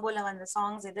வந்த காம்போல வந்த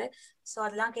songs இது. So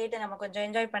அதெல்லாம் கேட்டு நம்ம கொஞ்சம்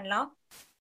enjoy பண்ணலாம்.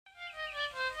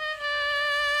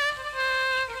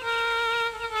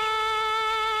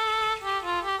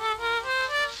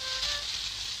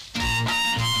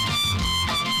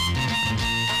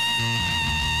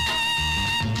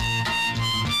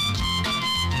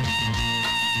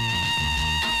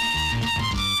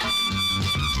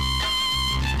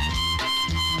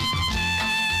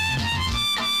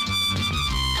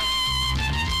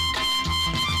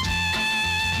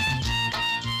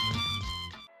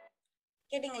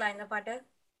 கேட்டிங்களா இந்த பாட்டு?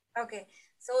 ஓகே,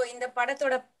 சோ இந்த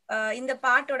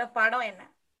பாட்டோட படம் என்ன?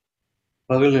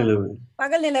 பகல் Nilavu.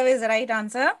 Pagal Nilavu is right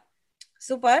answer.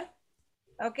 Super.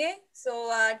 Okay, so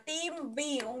team B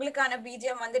உங்களுக்கான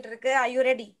பிஜிஎம் வந்துட்டு இருக்கு. Are you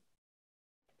ready?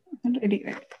 Ready.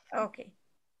 Okay.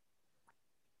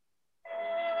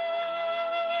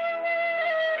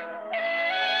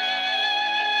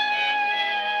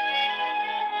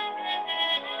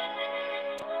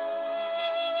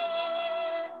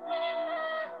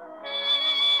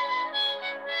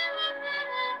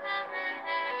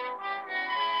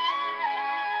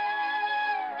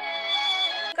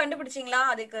 கண்டுபிடிச்சீங்களா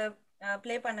அதுக்கு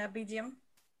ப்ளே பண்ண பிஜிஎம்?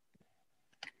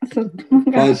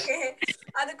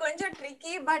 அது கொஞ்சம்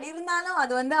ட்ரிக்கி, பட் இருந்தாலும்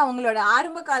அது வந்து அவங்களோட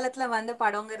ஆரம்ப காலத்துல வந்து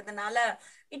படங்கிறதுனால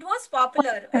இட் வாஸ்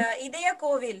பாப்புலர். இதய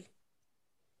கோவில்,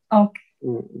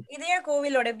 இதய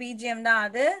கோவிலோட பிஜிஎம் தான்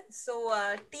அது. So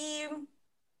team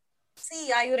C,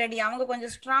 are you ready? அவங்க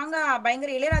கொஞ்சம் ஸ்ட்ராங்கா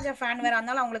பயங்கர இளையராஜா ஃபேன் வேற,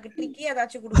 அதனால அவங்களுக்கு ட்ரிக்கி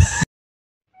ஏதாச்சும் கொடுங்க.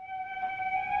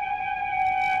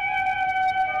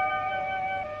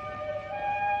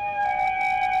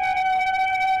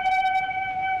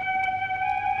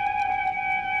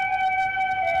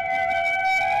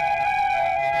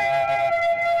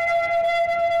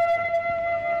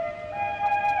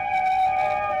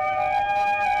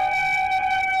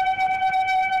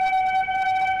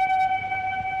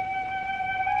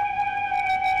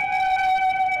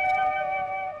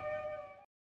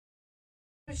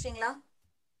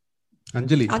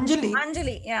 Anjali.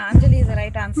 Yeah, Anjali is the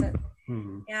right answer.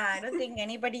 Yeah, I don't think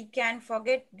anybody can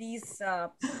forget these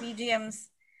BGMs.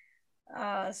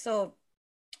 So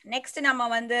next nama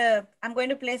vandu I'm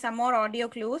going to play some more audio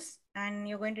clues and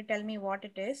you're going to tell me what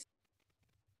it is.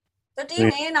 So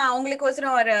team na உங்களுக்கு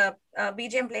ஒருத்தர ஒரு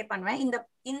BGM play பண்ணுவேன்.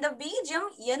 இந்த BGM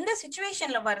எந்த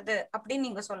சிச்சுவேஷன்ல வருது அப்படி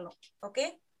நீங்க சொல்லணும். Okay?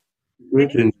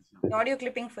 Audio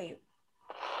clipping for you.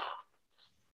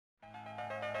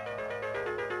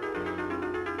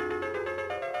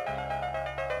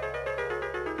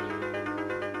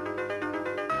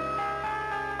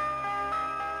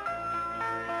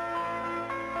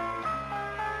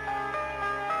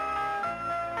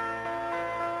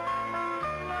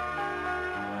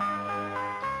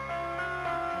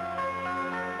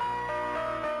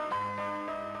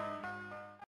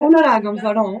 Mouna Ragam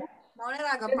படம்.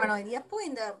 மௌனராகம் படம். இது எப்போ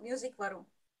இந்த மியூசிக் வரும்?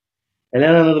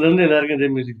 கல்யாணத்துல இருந்து எல்லாருக்கும் இதே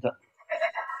மியூசிக் தான்.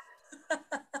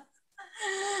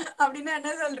 அப்படின்னா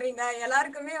என்ன சொல்றீங்க?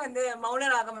 எல்லாருக்குமே வந்து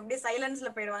மௌனராகம் அப்படியே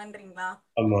சைலன்ஸ்ல போயிடுவான்றீங்களா?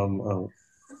 ஆமா ஆமா ஆமா.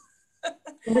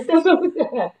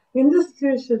 இந்த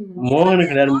சிச்சுவேஷன்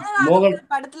மோகன்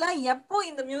படத்துல எப்போ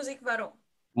இந்த மியூசிக் வரும்?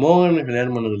 மோகன்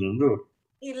கல்யாணம் பண்ணதுல இருந்து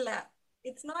இல்ல,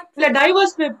 இட்ஸ் நாட். இல்ல,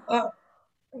 டைவர்ஸ்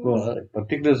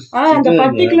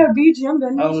பர்టిక్యులர் BGM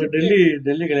அவங்க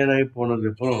டெல்லி கல்யாணம் ஆகி போனது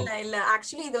அப்புறம். இல்ல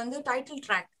ஆக்சுவலி இது வந்து title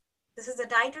track. This is the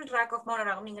title track of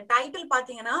Maunaragam. நீங்க டைட்டில்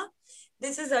பாத்தீங்கன்னா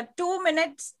this is a 2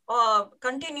 minutes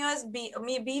continuous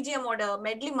BGM ஓட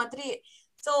medley மாதிரி.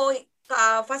 So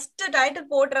ஃபர்ஸ்ட் டைட்டில்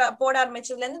போட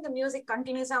ஆரம்பிச்சதுல இருந்து இந்த மியூசிக்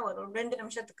கண்டினியூஸா வரும் 2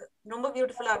 நிமிஷத்துக்கு. ரொம்ப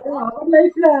பியூட்டிஃபுல்லா இருக்கும். அவர்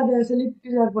லைஃப்ல அது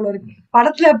சொல்லிட்டு போல இருக்கு.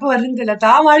 படத்துல எப்ப வருதுன்னு தெரியல,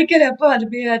 தான் வாழ்க்கையில எப்ப அது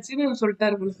பேராச்சுன்னு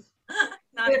சொல்லிட்டாரு போல.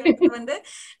 நான் நினைச்சது வந்து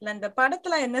இந்த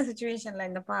படத்துல என்ன சிச்சுவேஷன்ல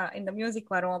இந்த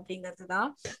மியூசிக் வரும் அப்படிங்கிறதுதான்.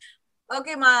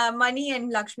 ஓகே, மணி அண்ட்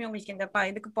லக்ஷ்மி உங்களுக்கு இந்த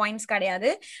இதுக்கு பாயிண்ட்ஸ்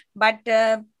கிடையாது. But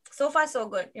so far so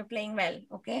good, you're playing well.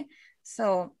 Okay, so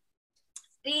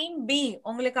team B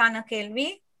உங்களுக்கான கேள்வி.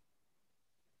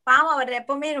 பாவம் அவர்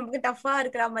எப்பவுமே ரொம்ப டஃபா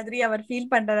இருக்கிற மாதிரி அவர்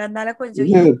ஃபீல் பண்றாரு, அதனால கொஞ்சம்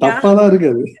டஃபா தான்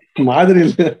இருக்காது மாதிரி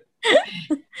இல்ல.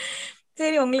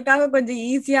 சரி, உங்களுக்காக கொஞ்சம்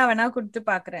ஈஸியா வேணா கொடுத்து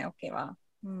பாக்குறேன். ஓகேவா?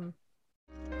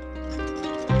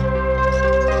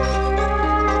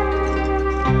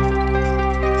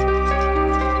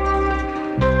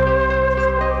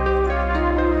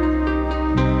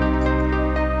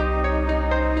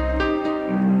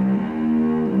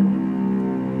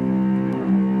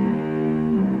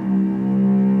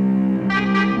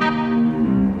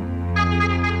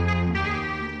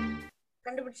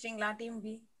 கண்டுபிடிச்சிட்டீங்களா team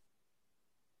B?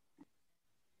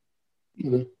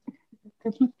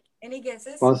 Any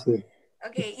guesses?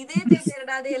 Okay, இதே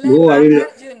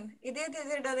நாகார்ஜுன்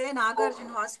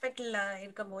நாகார்ஜுன் ஹாஸ்பிட்டல்ல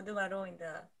இருக்கும்போது வரும் இந்த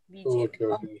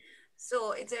BGM. So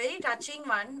it's very touching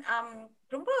one.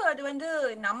 ரொம்ப அது வந்து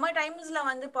நம்ம டைம்ஸ்ல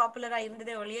வந்து பாப்புலரா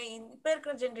இருந்ததே ஒழிய இப்ப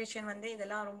இருக்கிற ஜெனரேஷன் வந்து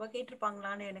இதெல்லாம் ரொம்ப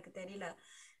கேட்டிருப்பாங்களான்னு எனக்கு தெரியல.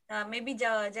 மேபி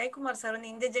ஜெயக்குமார் சார்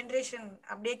வந்து இந்த ஜெனரேஷன்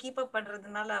அப்படியே கீப் அப்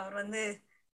பண்றதுனால அவர் வந்து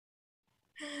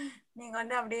நீங்க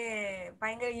வந்து அப்படியே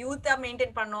பயங்கர யூத்தா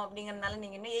மெயின்டைன் பண்ணோம் அப்படிங்கறதுனால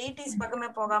நீங்க இன்னும் 80s பக்கமே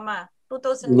போகாம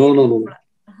 2000.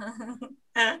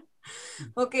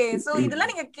 ஓகே, சோ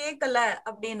இதெல்லாம் நீங்க கேட்கல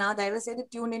அப்படின்னா தயவு செய்து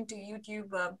tune in to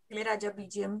YouTube Ilaiyaraaja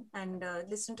BGM and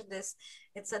listen to this.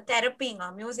 It's a தெரப்பிங்க.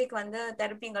 மியூசிக் வந்து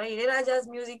தெரப்பிங்க.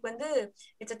 இளையராஜாஸ் மியூசிக் வந்து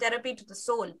it's a therapy to the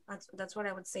soul. That's what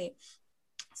I would say.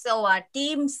 So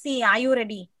team C, are you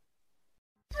ready?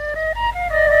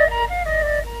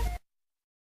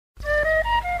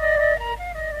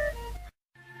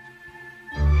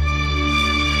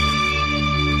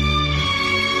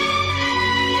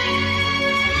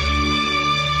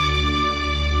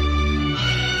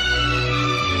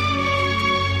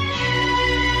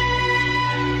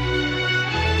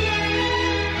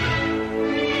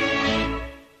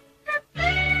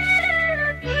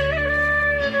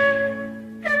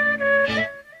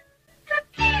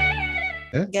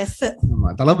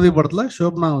 தளபதி படத்துல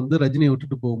சோபனா வந்து ரஜினியை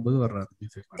விட்டுட்டு போகும்போது வர்றாரு.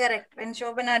 Correct. when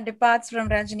Shobana departs from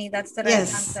Rajini, that's the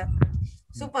right answer.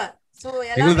 Super. So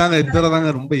எங்களுதாங்க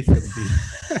இதரதாங்க ரொம்ப ஈஸியா இருக்கு.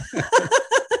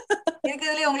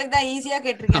 இருக்குதுல உங்களுக்கு தான் ஈஸியா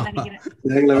கேட்டிருக்கேன் நினைக்கிறேன்.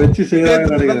 எங்களை வெச்சு செய்யறாங்க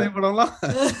நினைக்கிறேன். படம்லாம்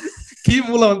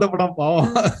கீமூல வந்த படம்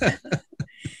பாவம்.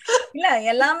 இல்ல,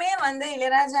 எல்லாமே வந்து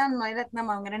இளையராஜா மணிரத்னம்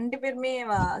அவங்க 2 பேருமே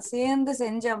சேர்ந்து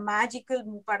செஞ்ச மேஜிக்கல்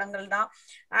படங்கள் தான்.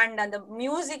 அண்ட் அந்த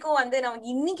மியூசிக்கும் வந்து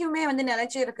நமக்கு இன்னைக்குமே வந்து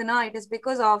நிலைச்சு இருக்குன்னா it is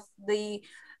because of the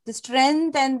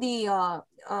strength and the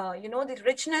the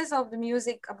richness of the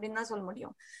music அப்படின்னு தான் சொல்ல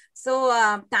முடியும். So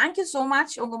thank you so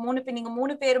much. நீங்க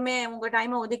 3 பேருமே உங்க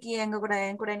டைமை ஒதுக்கி என் கூட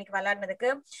இன்னைக்கு விளையாடுனதுக்கு.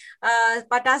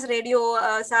 பட்டாஸ் ரேடியோ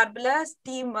சார்பில்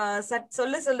டீம்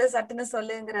சொல்லு சட்டுன்னு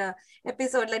சொல்லுங்கிற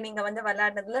எபிசோட்ல நீங்க வந்து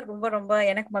விளையாடுனதுல ரொம்ப ரொம்ப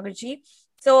எனக்கு மகிழ்ச்சி.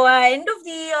 So end of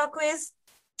the quiz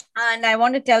and I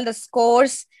want to tell the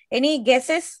scores. Any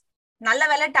guesses? நல்ல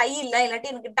வேலை டை இல்ல, இல்லாட்டி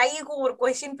எனக்கு டைக்கும் ஒரு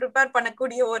கொஸ்டின் ப்ரிப்பேர்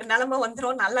பண்ணக்கூடிய ஒரு நிலைமை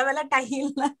வந்துடும். நல்ல வேலை டை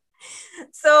இல்ல.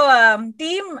 So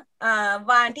team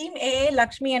A,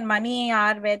 Lakshmi and Mani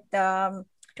are with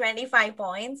 25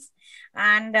 points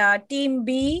and team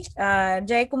B,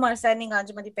 Jayakumar sir நீங்க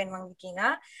 5 மதிப்பெண் வாங்கிருக்கீங்க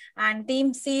and team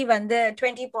C வந்து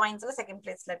 20 pointsல செகண்ட்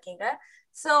பிளேஸ்ல இருக்கீங்க.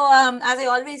 So as I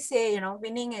always say,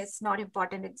 winning is not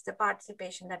important, it's the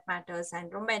participation that matters. And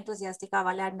ரொம்ப enthusiastic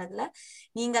விளையாடினதுல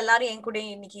நீங்க எல்லாரும் என் கூட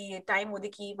இன்னைக்கு டைம்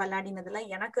ஒதுக்கி விளையாடினதுல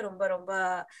எனக்கு ரொம்ப ரொம்ப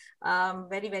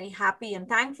very very happy and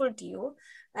thankful to you.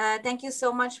 Thank you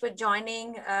so much for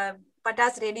joining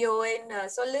Patas Radio in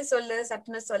சொல்லு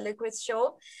சட்டுன்னு சொல்லு quiz show.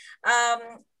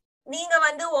 நீங்க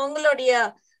வந்து உங்களுடைய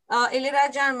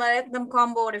இளையராஜா மணிரத்னம்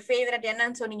காம்போட ஃபேவரட்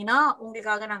என்னன்னு சொன்னீங்கன்னா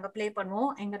உங்களுக்காக நாங்க பிளே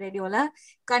பண்ணுவோம் எங்க ரேடியோல.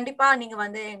 கண்டிப்பா நீங்க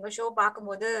வந்து எங்க ஷோ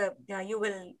பார்க்கும்போது you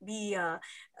will be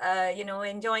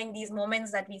enjoying these moments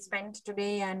that we spent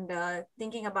today and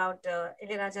thinking about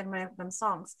Ilaiyaraaja Mani Ratnam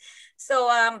songs. So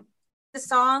the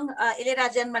song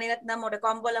Ilaiyaraaja மணிரத்னமோட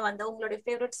காம்போல வந்து உங்களுடைய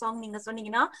ஃபேவரட் சாங் நீங்க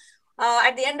சொன்னீங்கன்னா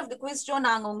at the end of the quiz show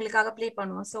நாங்க உங்களுக்காக ப்ளே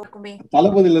பண்ணுவோம். சோ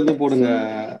தளபதியில இருந்து போடுங்க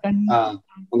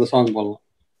அந்த சாங் போடலாம்.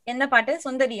 என்ன பாட்டு?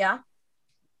 சுந்தரியா?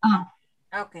 ஆ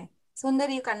ஓகே.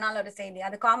 சுந்தரி கண்ணால் ஒரு செய்தி.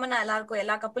 அது காமனா எல்லாருக்கும்,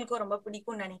 எல்லா கப்பலுக்கும் ரொம்ப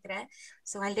பிடிக்கும்னு நினைக்கிறேன்.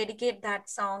 So I'll dedicate that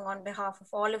song on behalf of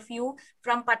all of you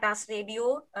from Patas Radio,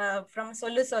 from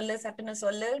Sollu Sollu Sattunu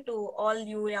Sollu to all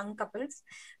you young couples.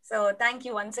 So thank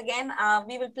you once again.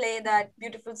 We will play that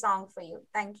beautiful song for you.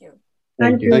 Thank you.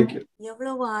 Thank you. Thank you.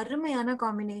 எவ்வளவு அருமையான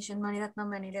combination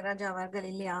Mani Ratnam and Ilaiyaraaja அவர்கள்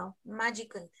இல்லையா?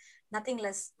 Magical, nothing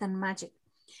less than magic.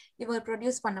 இவர்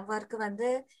produce பண்ண work வந்து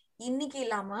இன்னைக்கு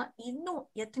இல்லாம இன்னும்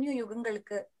எத்தனையோ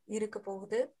யுகங்களுக்கு இருக்க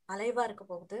போகுது, அலைவா இருக்க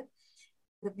போகுது.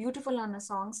 இந்த பியூட்டிஃபுல்லான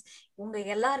சாங்ஸ் உங்க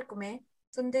எல்லாருக்குமே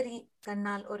சுந்தரி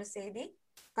கண்ணால் ஒரு செய்தி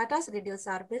பட்டாஸ் ரேடியோ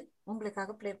சார்பில்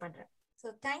உங்களுக்காக பிளே பண்றேன். So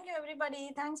thank you everybody.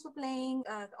 Thanks for playing,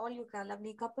 all you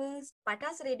lovely couples.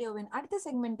 பட்டாஸ் ரேடியோவின் அடுத்த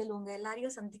செக்மெண்டில் உங்க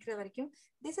எல்லாரையும் சந்திக்கிற வரைக்கும்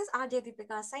this is RJ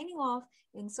Deepika signing off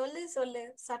in Sollu Sollu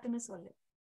Sattunu Sollu.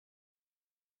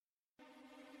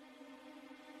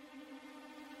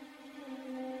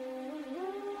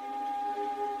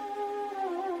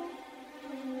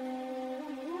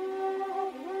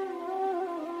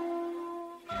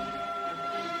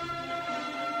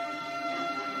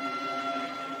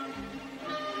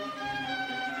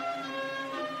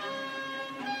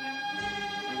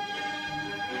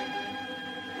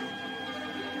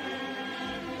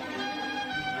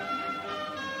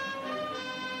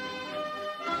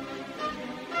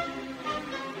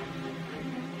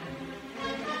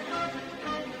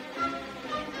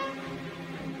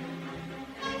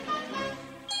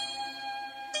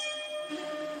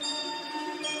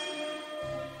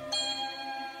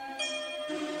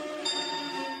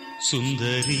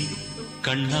 சுந்தரி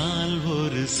கண்ணால்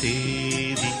ஒரு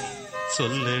சேதி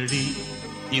சொல்லடி,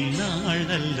 இந்நாள்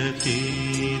நல்ல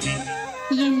தேதி.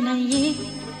 என்னையே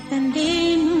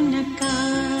தந்தேன்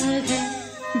உனக்காக,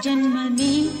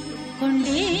 ஜன்மமே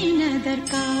கொண்டேன்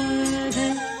அதற்காக.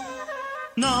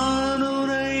 நான்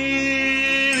உன்னை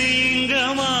நீங்க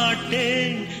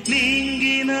மாட்டேன்,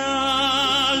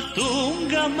 நீங்கினால்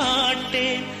தூங்க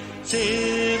மாட்டேன்,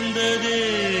 சேர்ந்ததே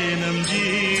நம்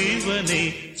ஜீவனே.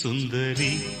 சுந்தரி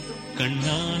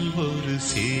கண்ணால் ஒரு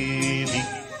சேதி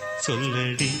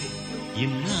சொல்லடி,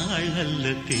 இந்நாள்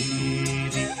நல்ல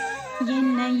தேதி.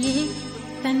 என்னையே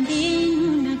தந்தேன்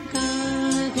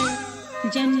உனக்காக,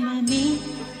 ஜன்மமே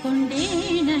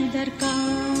கொண்டேன்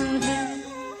அதற்காக.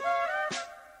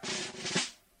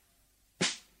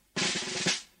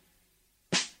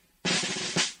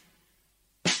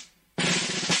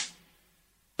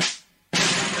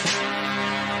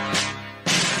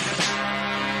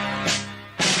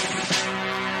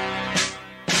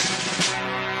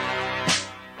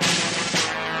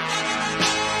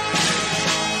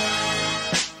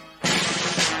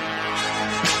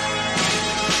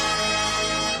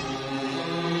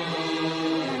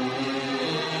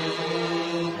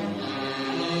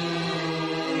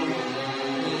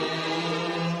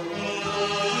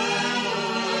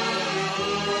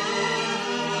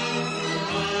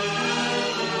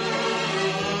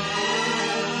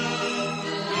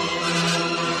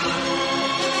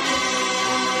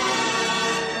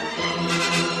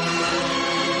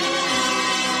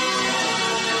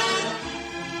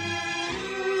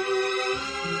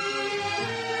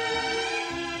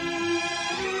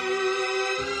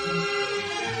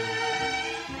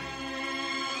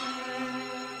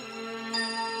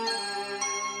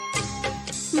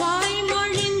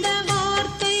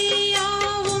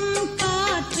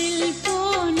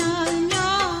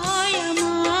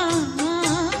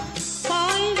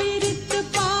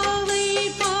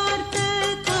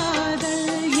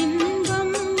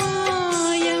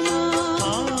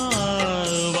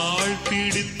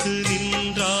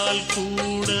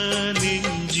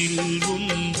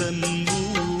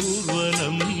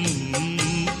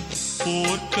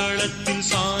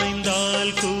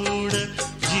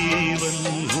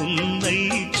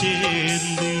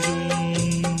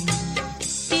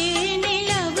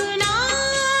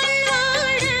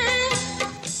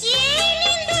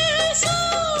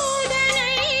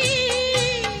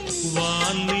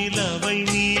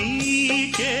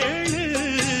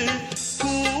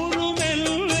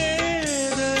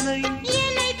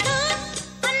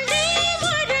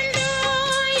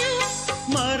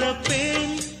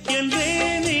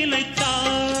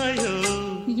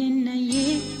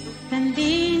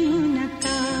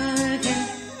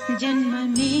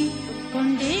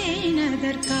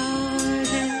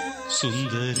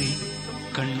 சுந்தரி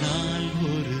கண்ணால்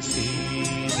ஒரு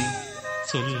சேதி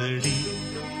சொல்லடி,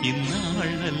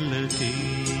 இந்நாள் நல்ல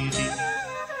தேதி.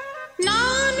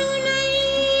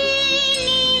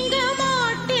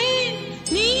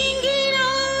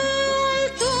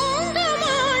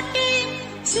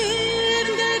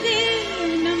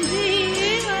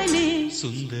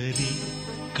 சுந்தரி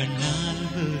கண்ணால்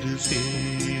ஒரு சேதி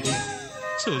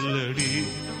சொல்லடி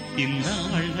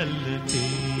இந்நாள் நல்ல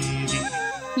தேதி.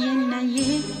 என்னையே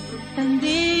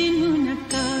தந்தேன்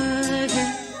உனக்காக,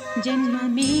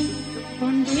 ஜென்மமே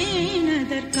கொண்டேன்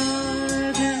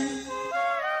அதற்காக.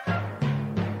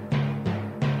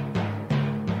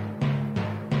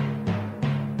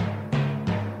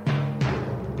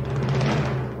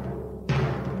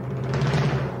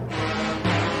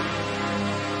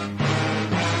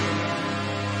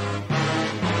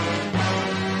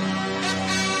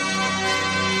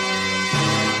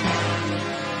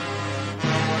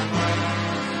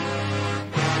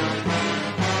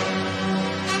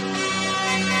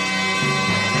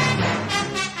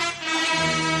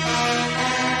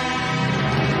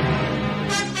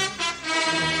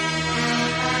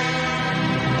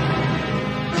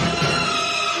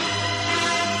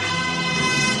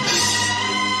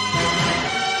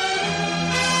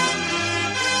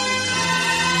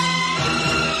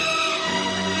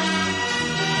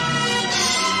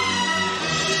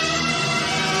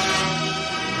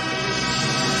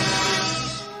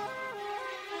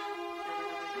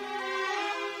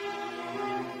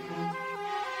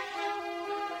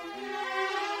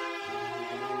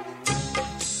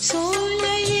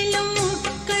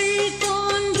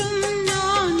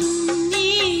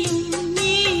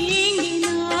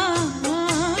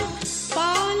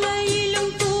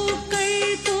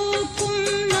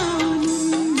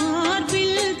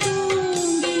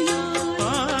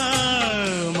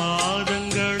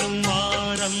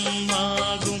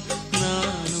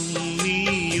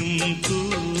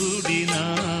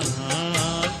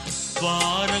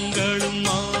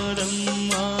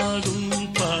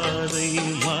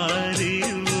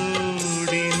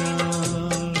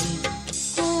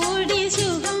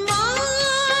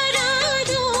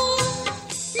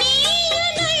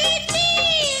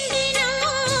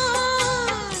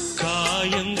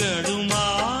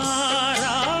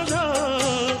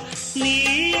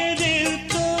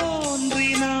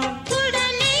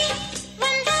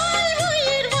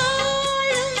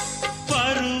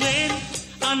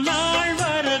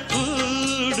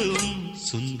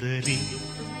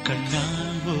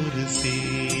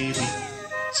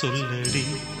 சொல்லடி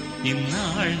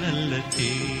இந்நாள் நல்ல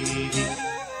தேதி.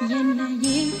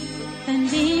 என்னையே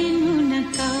தந்தேன்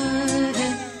உனக்காக,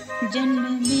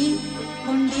 ஜன்மமே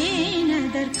கொண்டேன்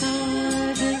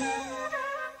அதற்காக.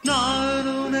 நான்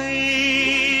உன்னை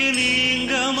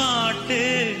நீங்க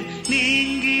மாட்டேன்,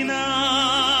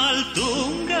 நீங்கினால்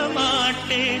தூங்க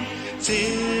மாட்டேன்,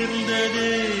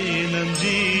 சேர்ந்ததே நம்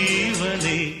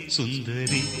ஜீவனே.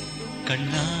 சுந்தரி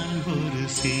கண்ணால் ஒரு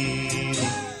சேரி,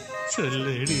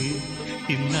 சொல்லடி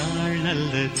இந்நாள்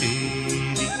நல்ல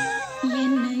தேதி.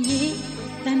 என்னையே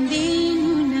தந்தேன்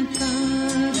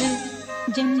உனக்காக,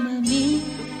 ஜன்மமே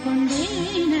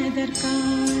கொண்டேன்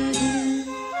அதற்காக.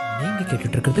 நீங்க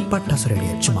கேட்டுட்டு இருக்கிறது பட்டாசு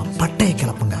ரேடியோ. சும்மா